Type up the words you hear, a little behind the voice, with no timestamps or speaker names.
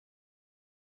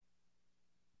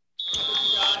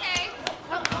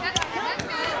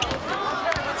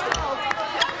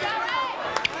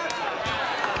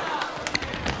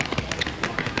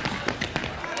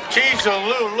So,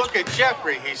 Lou, look at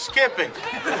Geoffrey. He's skipping.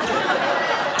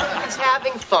 He's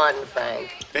having fun,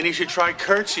 Frank. Then he should try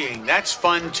curtsying. That's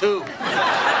fun, too.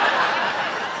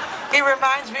 He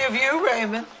reminds me of you,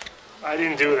 Raymond. I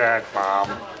didn't do that, Mom.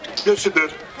 Yes, you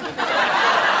did.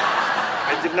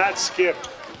 I did not skip.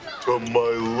 To my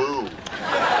Lou.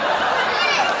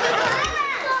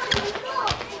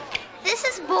 This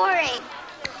is boring.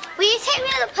 Will you take me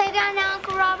to the playground now,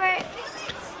 Uncle Robert?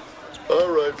 All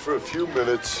right, for a few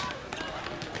minutes.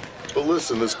 But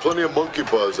listen, there's plenty of monkey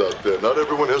bars out there. Not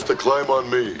everyone has to climb on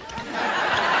me.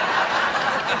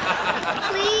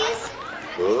 Please?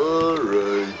 All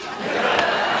right.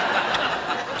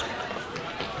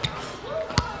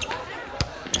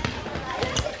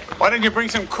 Why don't you bring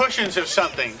some cushions or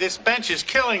something? This bench is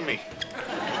killing me.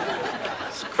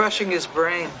 It's crushing his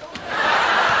brain.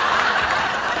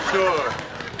 Sure.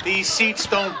 These seats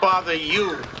don't bother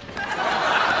you.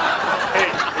 Hey,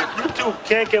 if you two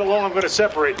can't get along, I'm going to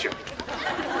separate you.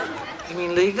 You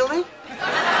mean legally?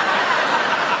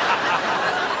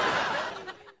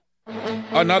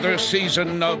 Another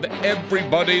season of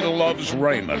Everybody Loves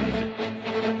Raymond.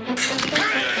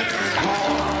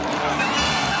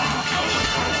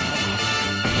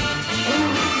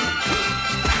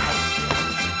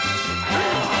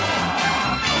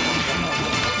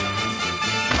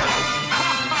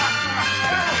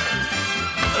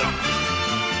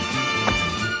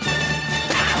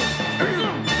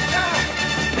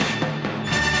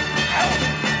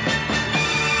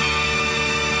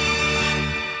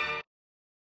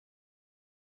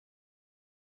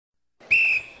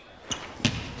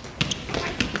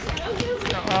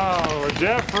 Oh,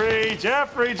 Geoffrey! Yay,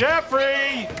 Joey!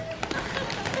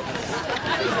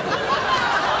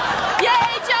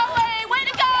 Way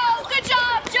to go! Good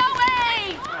job,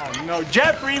 Joey! Oh, no,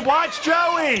 Geoffrey, watch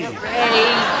Joey!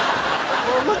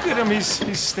 Oh, look at him.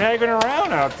 He's staggering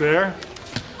around out there.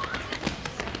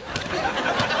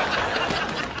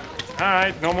 All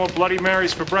right, no more Bloody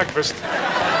Marys for breakfast.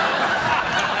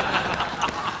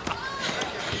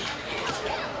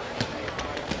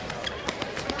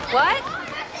 What?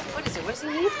 What is it? What does he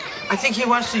need? I think he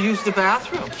wants to use the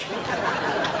bathroom.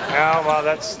 Yeah, well,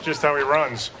 that's just how he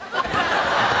runs.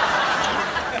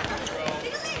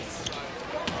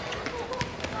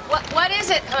 What is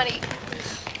it, honey?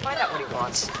 Find out what he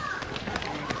wants.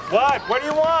 What? What do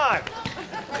you want?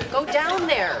 Go down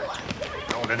there.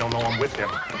 No, they don't know I'm with him.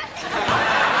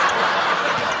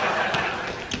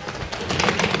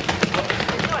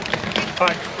 All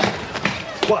right.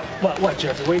 What,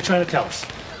 Geoffrey? What are you trying to tell us?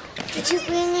 Did you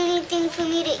bring anything for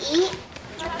me to eat?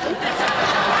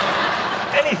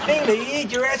 Anything to eat?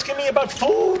 You're asking me about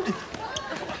food?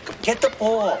 Get the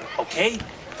ball, okay?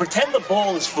 Pretend the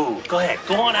ball is food. Go ahead.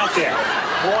 Go on out there.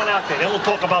 Go on out there. Then we'll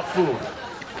talk about food.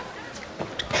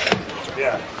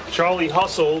 Yeah, Charlie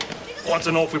Hustle wants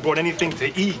to know if we brought anything to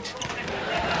eat.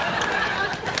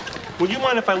 Would you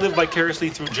mind if I live vicariously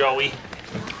through Joey?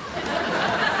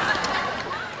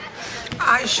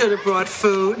 I should have brought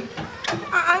food.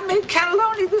 I made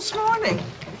cannelloni this morning.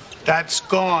 That's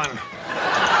gone.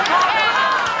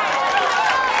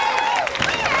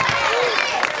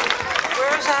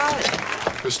 Where's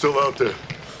Allie? They're still out there.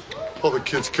 All the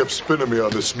kids kept spinning me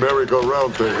on this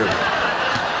merry-go-round thing. And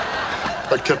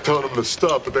I kept telling them to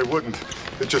stop, but they wouldn't.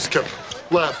 They just kept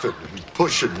laughing and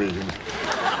pushing me. And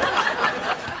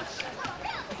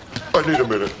I need a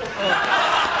minute.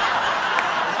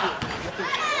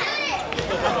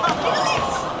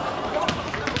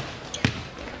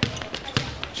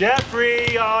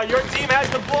 Geoffrey, your team has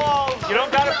the ball. You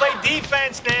don't got to play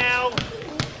defense now.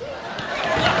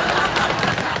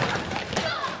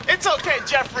 It's okay,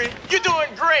 Geoffrey. You're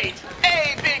doing great.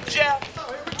 Hey, Big Jeff.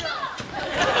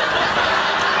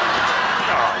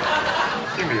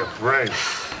 Oh, give me a break.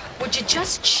 Would you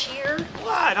just cheer?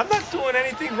 What? I'm not doing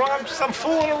anything wrong. I'm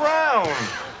fooling around.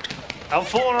 I'm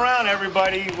fooling around,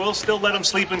 everybody. We'll still let him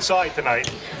sleep inside tonight.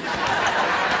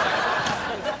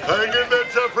 Hang in there,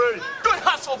 Geoffrey. Good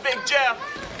hustle, Big Jeff.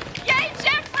 Yay,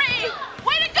 Geoffrey!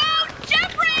 Way to go,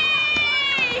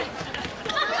 Geoffrey!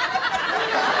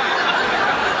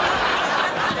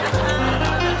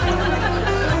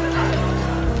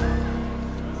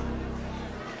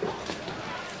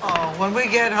 Oh, when we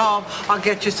get home, I'll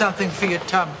get you something for your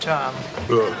tum-tum.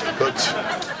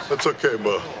 That's okay,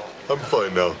 Ma. I'm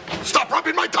fine now. Stop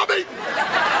rubbing my tummy!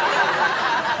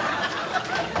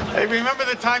 Hey, remember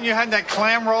the time you had that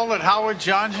clam roll at Howard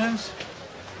Johnson's?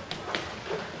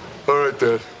 All right,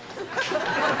 Dad.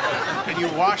 And you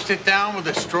washed it down with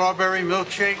a strawberry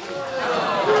milkshake?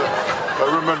 Yeah,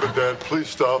 I remember, Dad. Please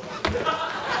stop.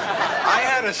 I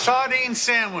had a sardine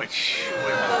sandwich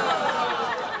with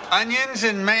onions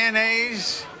and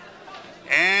mayonnaise,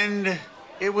 and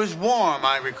it was warm,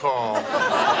 I recall.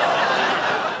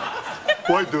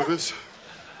 Why do this?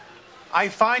 I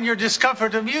find your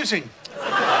discomfort amusing.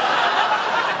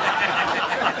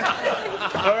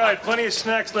 All right, plenty of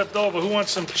snacks left over. Who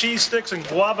wants some cheese sticks and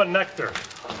guava nectar?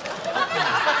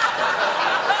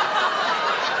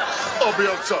 I'll be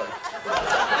outside.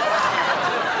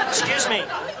 Excuse me.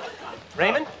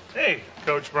 Raymond? Hey,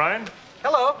 Coach Brian.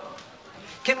 Hello.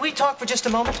 Can we talk for just a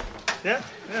moment? Yeah,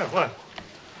 what?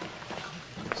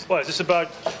 What, is this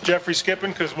about Geoffrey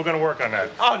skipping? Because we're going to work on that.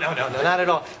 Oh, no, not at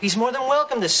all. He's more than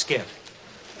welcome to skip.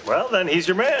 Well, then he's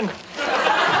your man.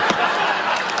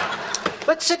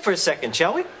 Let's sit for a second,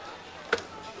 shall we?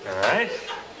 All right.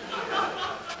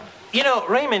 You know,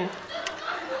 Raymond,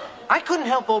 I couldn't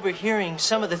help overhearing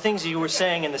some of the things that you were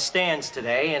saying in the stands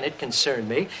today, and it concerned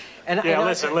me.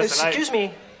 Listen. Excuse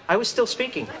me, I was still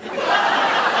speaking.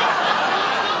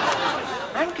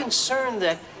 I'm concerned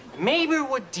that maybe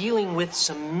we're dealing with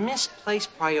some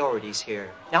misplaced priorities here.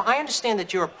 Now, I understand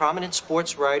that you're a prominent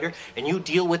sports writer, and you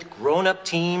deal with grown-up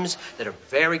teams that are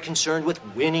very concerned with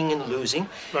winning and losing.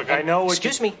 Look, I know what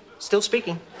Excuse me, still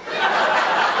speaking. But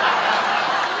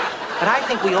I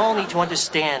think we all need to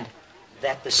understand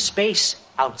that the space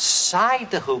outside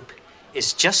the hoop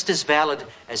is just as valid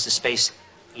as the space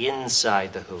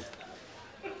inside the hoop.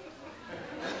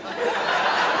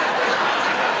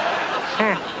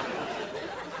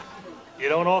 You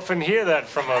don't often hear that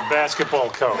from a basketball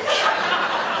coach.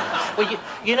 Well,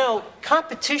 you know,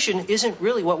 competition isn't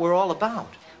really what we're all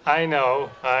about. I know.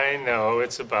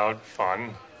 It's about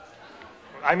fun.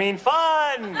 I mean,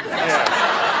 fun!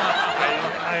 Yeah.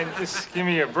 Just give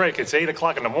me a break. It's 8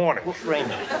 o'clock in the morning. Well,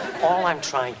 Raymond, all I'm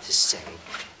trying to say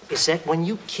is that when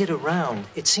you kid around,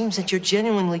 it seems that you're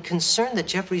genuinely concerned that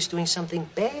Geoffrey's doing something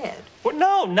bad. Well,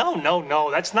 no.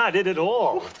 That's not it at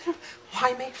all. Well, then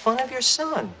why make fun of your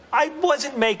son? I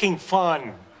wasn't making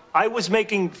fun. I was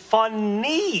making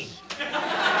funny.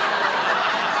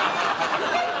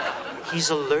 He's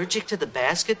allergic to the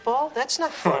basketball? That's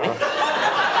not funny.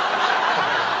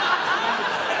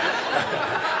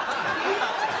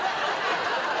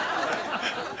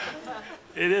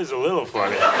 It is a little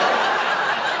funny.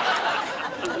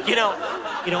 You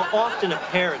know, often a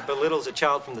parent belittles a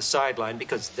child from the sideline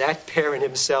because that parent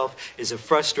himself is a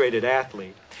frustrated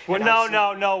athlete. Well,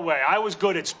 no way. I was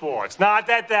good at sports. Not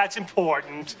that that's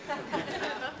important.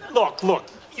 Look,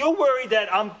 you're worried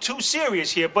that I'm too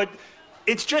serious here, but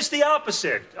it's just the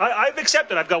opposite. I've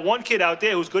accepted. I've got one kid out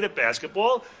there who's good at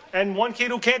basketball and one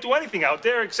kid who can't do anything out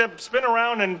there except spin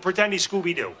around and pretend he's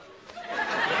Scooby-Doo.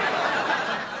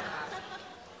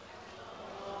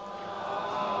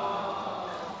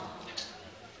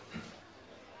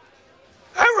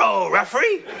 Hello,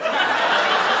 referee.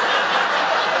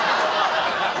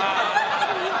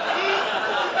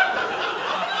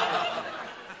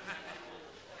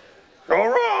 You're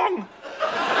wrong.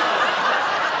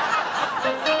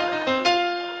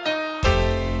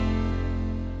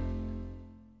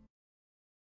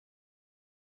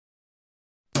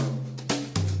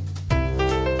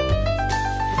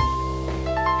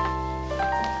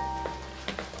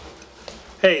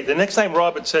 Hey, the next time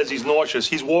Robert says he's nauseous,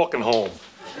 he's walking home.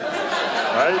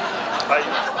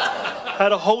 I had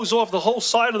to hose off the whole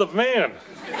side of the van.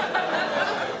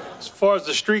 As far as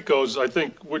the street goes, I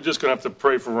think we're just going to have to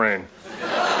pray for rain.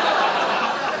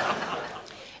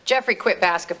 Geoffrey quit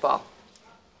basketball.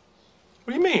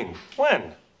 What do you mean?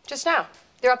 When? Just now.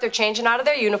 They're up there changing out of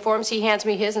their uniforms. He hands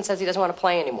me his and says he doesn't want to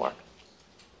play anymore.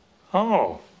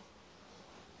 Oh.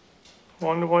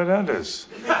 Wonder why that is.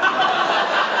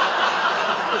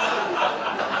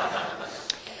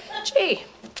 Gee,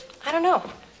 I don't know.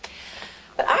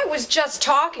 But I was just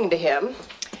talking to him,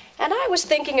 and I was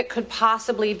thinking it could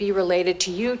possibly be related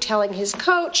to you telling his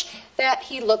coach that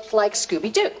he looked like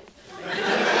Scooby-Doo.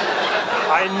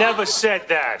 I never said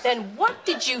that. Then what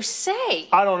did you say?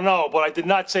 I don't know, but I did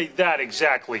not say that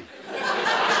exactly.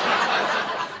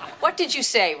 What did you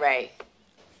say, Ray?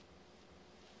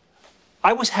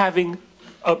 I was having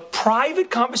a private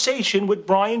conversation with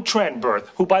Brian Trenberth,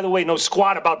 who, by the way, knows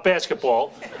squat about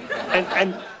basketball.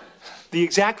 And the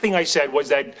exact thing I said was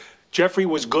that Geoffrey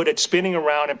was good at spinning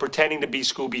around and pretending to be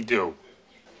Scooby-Doo.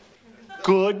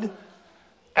 Good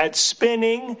at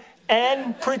spinning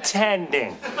and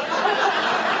pretending.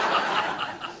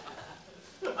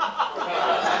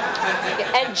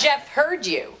 And Jeff heard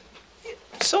you.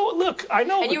 So, look, I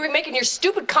know... And you were making your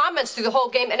stupid comments through the whole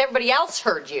game, and everybody else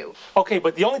heard you. Okay,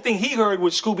 but the only thing he heard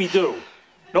was Scooby-Doo.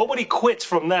 Nobody quits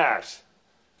from that.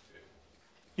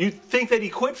 You think that he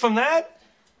quit from that?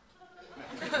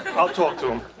 I'll talk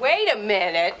to him. Wait a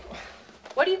minute.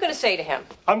 What are you going to say to him?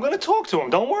 I'm going to talk to him.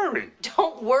 Don't worry.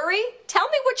 Don't worry. Tell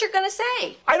me what you're going to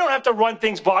say. I don't have to run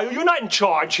things by you. You're not in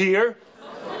charge here.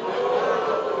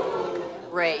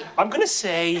 Ray. I'm going to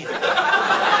say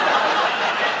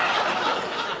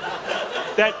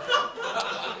that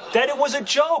it was a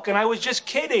joke and I was just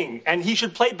kidding. And he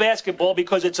should play basketball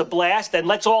because it's a blast and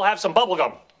let's all have some bubble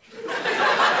gum.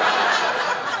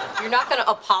 You're not going to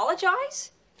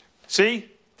apologize? See?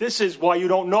 This is why you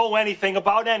don't know anything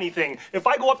about anything. If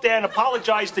I go up there and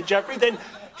apologize to Geoffrey, then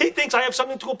he thinks I have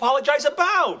something to apologize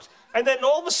about. And then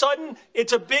all of a sudden,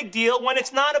 it's a big deal when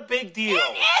it's not a big deal.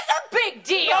 It is a big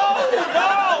deal!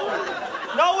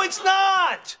 No, it's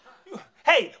not!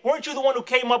 Hey, weren't you the one who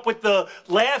came up with the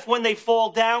laugh when they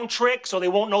fall down trick so they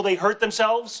won't know they hurt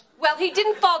themselves? Well, he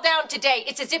didn't fall down today.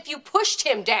 It's as if you pushed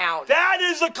him down. That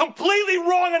is a completely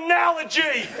wrong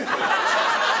analogy!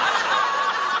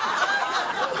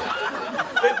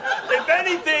 If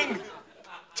anything,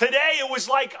 today it was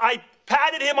like I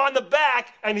patted him on the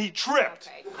back and he tripped.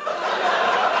 Okay.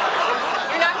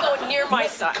 You're not going near my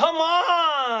son. Come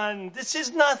on! This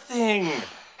is nothing.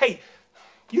 Hey,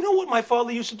 you know what my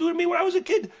father used to do to me when I was a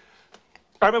kid?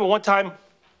 I remember one time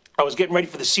I was getting ready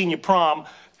for the senior prom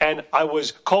and I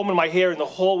was combing my hair in the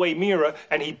hallway mirror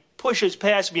and he pushes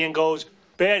past me and goes,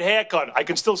 "Bad haircut, I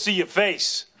can still see your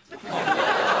face."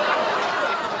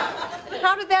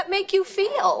 How did that make you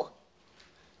feel?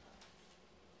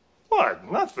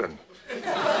 What? Nothing.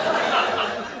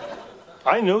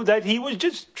 I knew that he was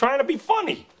just trying to be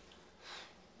funny.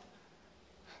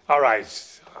 All right,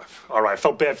 I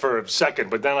felt bad for a second,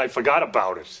 but then I forgot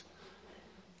about it.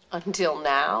 Until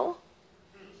now?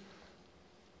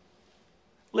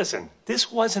 Listen, this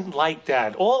wasn't like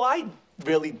that. All I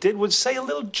really did was say a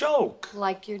little joke.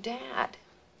 Like your dad.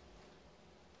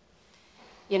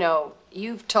 You know,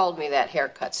 you've told me that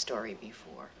haircut story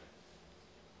before.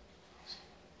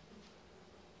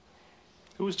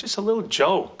 It was just a little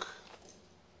joke.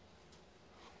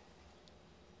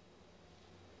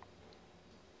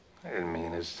 I didn't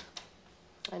mean it.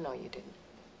 I know you didn't.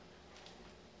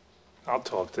 I'll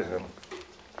talk to him.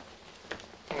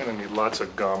 I'm gonna need lots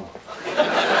of gum.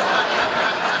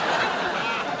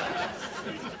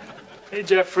 Hey,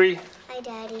 Geoffrey. Hi,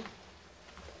 Daddy.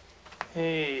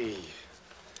 Hey.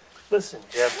 Listen,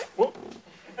 Jeff. Whoop.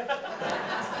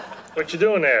 What you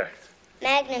doing there?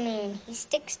 Magnum Man. He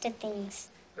sticks to things.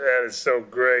 That is so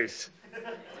great.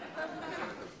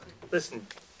 Listen,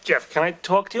 Jeff, can I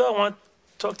talk to you? I want to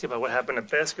talk to you about what happened at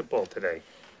basketball today.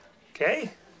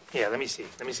 Okay? Yeah, let me see.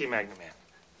 Let me see Magnum Man.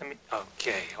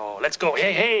 Okay. Oh, let's go.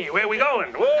 Hey, where are we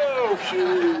going? Whoa,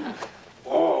 shoot.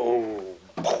 Whoa.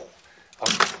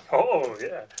 Oh,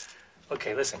 yeah.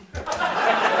 Okay, listen.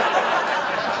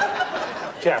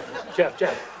 Jeff.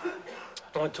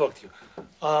 I want to talk to you.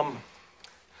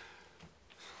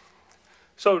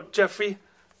 So, Geoffrey,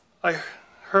 I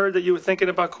heard that you were thinking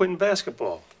about quitting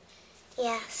basketball.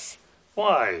 Yes.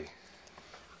 Why?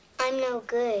 I'm no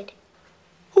good.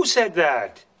 Who said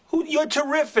that? You're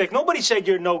terrific. Nobody said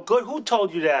you're no good. Who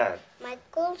told you that?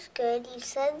 Michael's good. He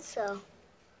said so.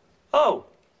 Oh.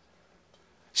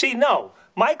 See, no.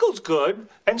 Michael's good,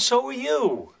 and so are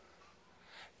you.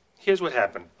 Here's what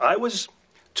happened. I was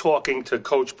talking to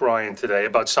Coach Brian today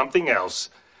about something else,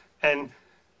 and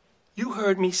you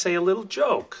heard me say a little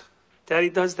joke. Daddy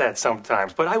does that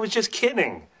sometimes, but I was just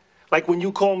kidding. Like when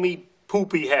you call me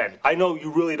poopy head. I know you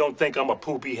really don't think I'm a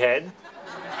poopy head.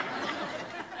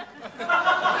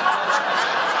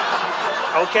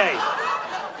 Okay,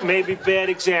 maybe bad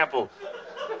example.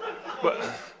 But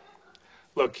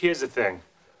look, here's the thing.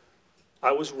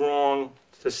 I was wrong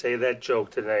to say that joke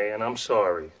today, and I'm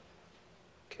sorry.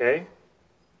 Okay?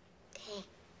 Okay.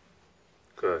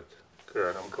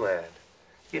 Good, I'm glad.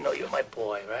 You know you're my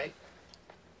boy, right?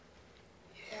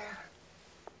 Yeah.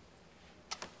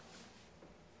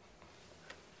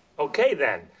 Okay,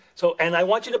 then. So, and I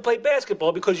want you to play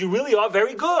basketball because you really are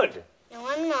very good. No,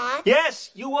 I'm not. Yes,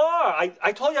 you are.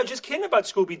 I told you I was just kidding about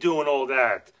Scooby-Doo and all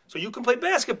that. So you can play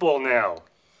basketball now.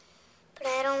 But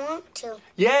I don't want to.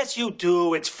 Yes, you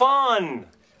do. It's fun.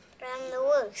 But I'm the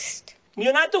worst.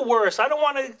 You're not the worst. I don't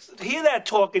want to hear that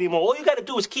talk anymore. All you got to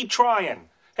do is keep trying.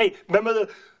 Hey, remember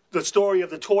the story of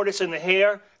the tortoise and the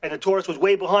hare? And the tortoise was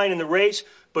way behind in the race,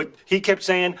 but he kept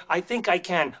saying, "I think I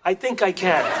can. I think I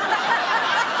can."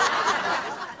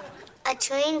 A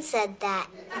train said that.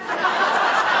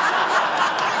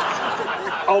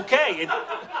 Okay,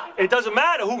 it doesn't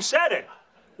matter who said it.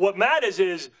 What matters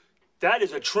is that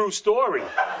is a true story.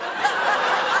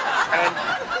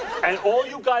 And all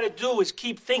you got to do is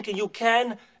keep thinking you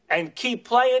can and keep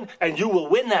playing, and you will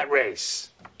win that race.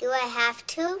 Do I have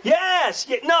to? Yes!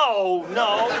 No,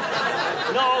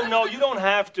 you don't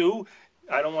have to.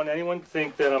 I don't want anyone to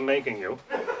think that I'm making you.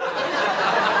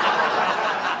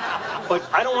 But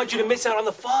I don't want you to miss out on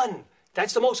the fun.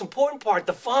 That's the most important part,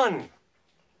 the fun.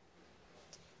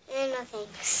 No,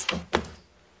 thanks.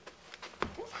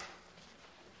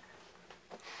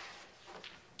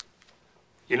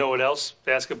 You know what else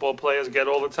basketball players get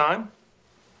all the time?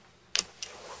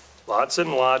 Lots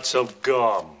and lots of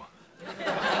gum.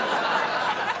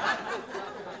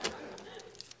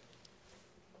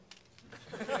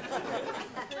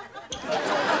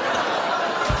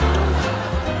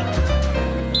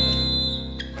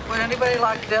 Would anybody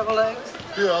like devil eggs?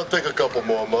 Yeah, I'll take a couple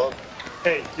more, Mom.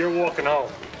 Hey, you're walking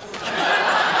home.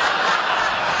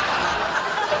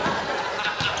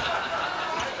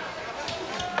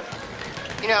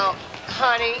 You know,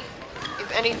 honey,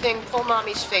 if anything, pull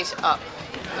Mommy's face up.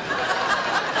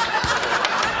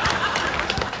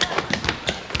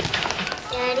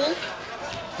 Daddy,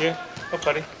 Yeah? Oh,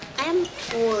 buddy. I'm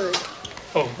bored,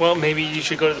 Oh, well, maybe you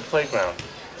should go to the playground.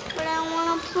 but I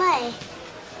want to play.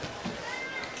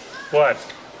 What?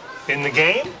 In the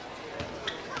game?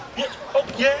 Yeah. Oh,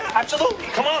 yeah, absolutely.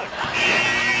 Come on.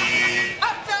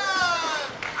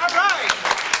 All right.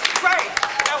 Great.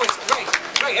 That was great.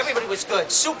 Great. Everybody was good.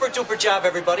 Super duper job,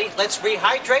 everybody. Let's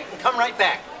rehydrate and come right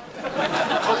back.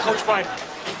 Coach Brian,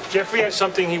 Geoffrey has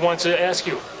something he wants to ask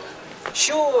you.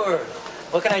 Sure.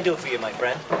 What can I do for you, my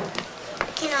friend?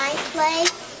 Can I play?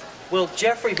 Well,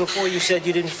 Geoffrey, before you said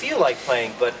you didn't feel like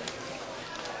playing, but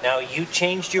now you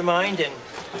changed your mind and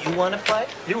you want to play?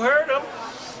 You heard him.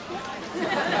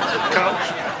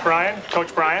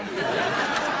 Coach Brian.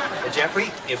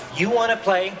 Geoffrey, if you want to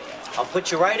play, I'll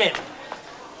put you right in.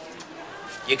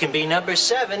 You can be number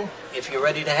 7 if you're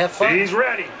ready to have fun. He's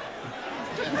ready.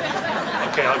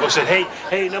 Okay, I'll go say,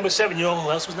 hey, number 7. You know who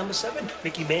else was number 7?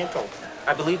 Mickey Mantle.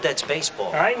 I believe that's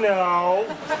baseball. I know,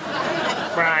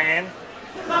 Brian.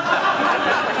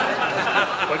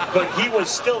 But he was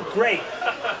still great.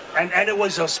 And it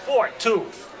was a sport, too.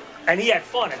 And he had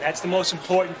fun, and that's the most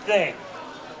important thing.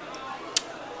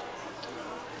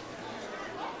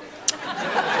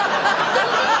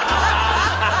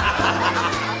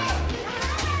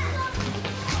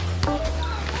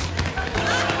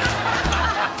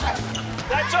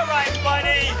 That's all right,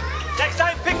 buddy. Next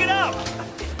time, pick it up.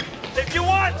 If you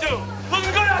want to.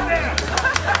 Looking good out there.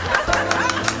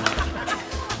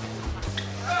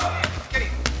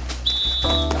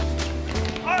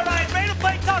 All right, ready to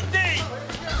play tough D.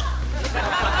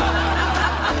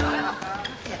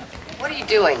 What are you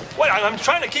doing? Wait, I'm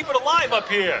trying to keep it alive up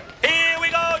here. Here we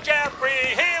go, Geoffrey.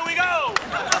 Here we go.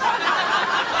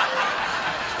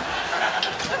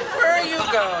 Where are you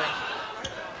going?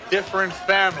 Different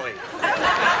family.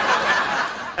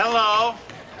 Hello.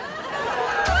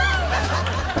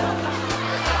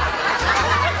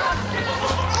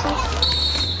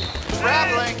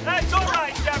 Traveling. Hey, that's all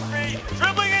right, Geoffrey.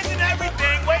 Dribbling isn't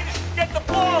everything. Wait to get the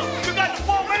ball. You got the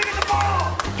ball. Wait to get the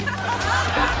ball.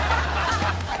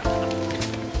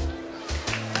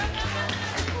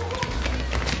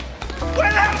 We're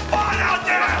having fun out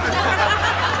there.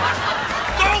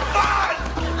 So fun.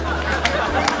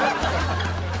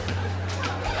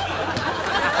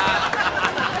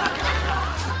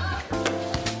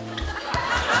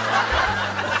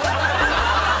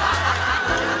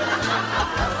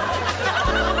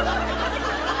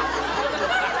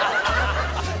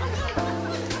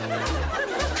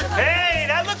 Hey,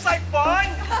 that looks like fun.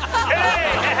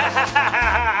 Hey.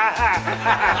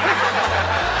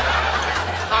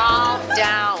 Calm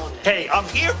down. Hey, I'm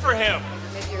here for him.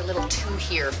 Maybe you're a little too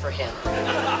here for him.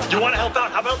 You want to help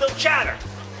out? How about a little chatter?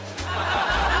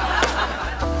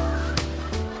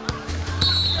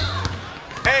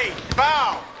 Hey,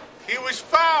 foul. He was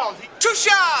fouled. 2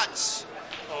 shots.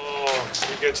 Oh,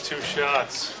 he gets 2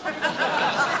 shots.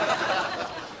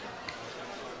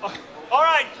 All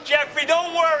right, Geoffrey,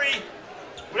 don't worry.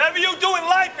 Whatever you do in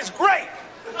life is great.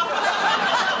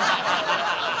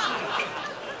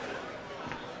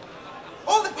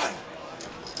 Hold it, buddy.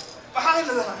 Behind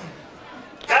the line.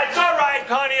 That's all right,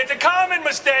 Connie. It's a common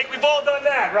mistake. We've all done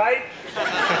that, right?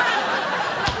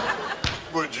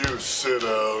 Would you sit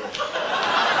down?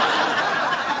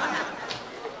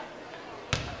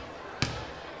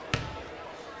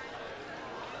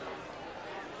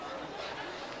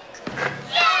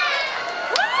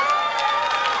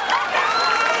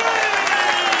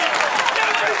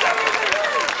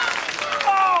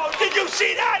 Oh, did you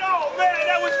see that? Oh, man,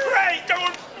 that was great. That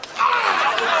was...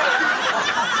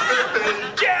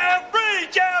 Geoffrey!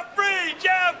 Geoffrey!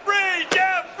 Geoffrey!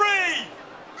 Geoffrey!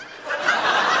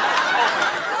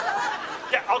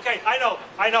 Yeah, okay. Okay,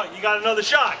 I know. You got another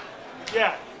shot.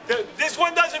 Yeah. This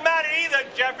one doesn't matter either,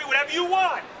 Geoffrey. Whatever you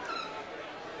want.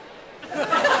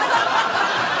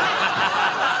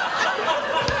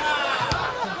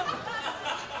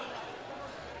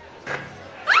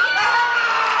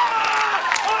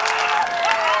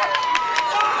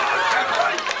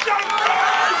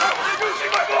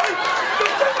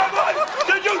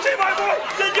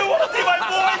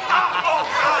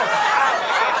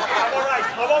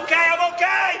 I'm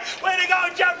okay. Way to go,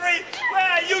 Geoffrey.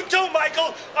 Yeah, you too,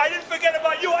 Michael. I didn't forget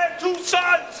about you. I have 2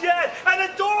 sons, yeah, and a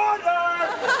daughter.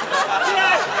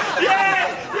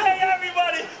 Yeah,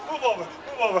 everybody. Move over.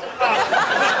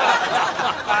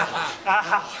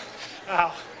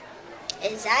 Ow.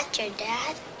 Is that your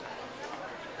dad?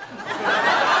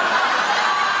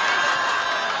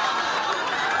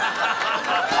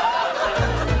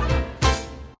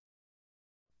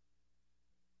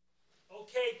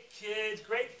 Okay, kids,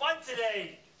 great fun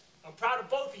today. I'm proud of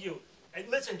both of you. And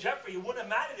listen, Geoffrey, it wouldn't have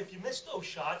mattered if you missed those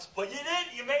shots, but you did.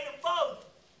 You made them both.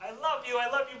 I love you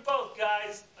both,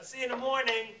 guys. I'll see you in the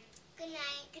morning. Good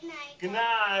night. Good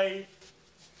night.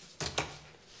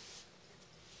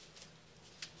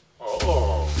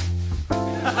 Oh.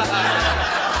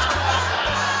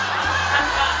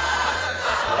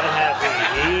 What have we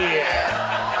here?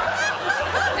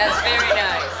 That's very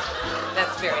nice.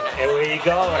 That's very nice. Hey, where you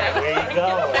going? Where you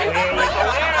going?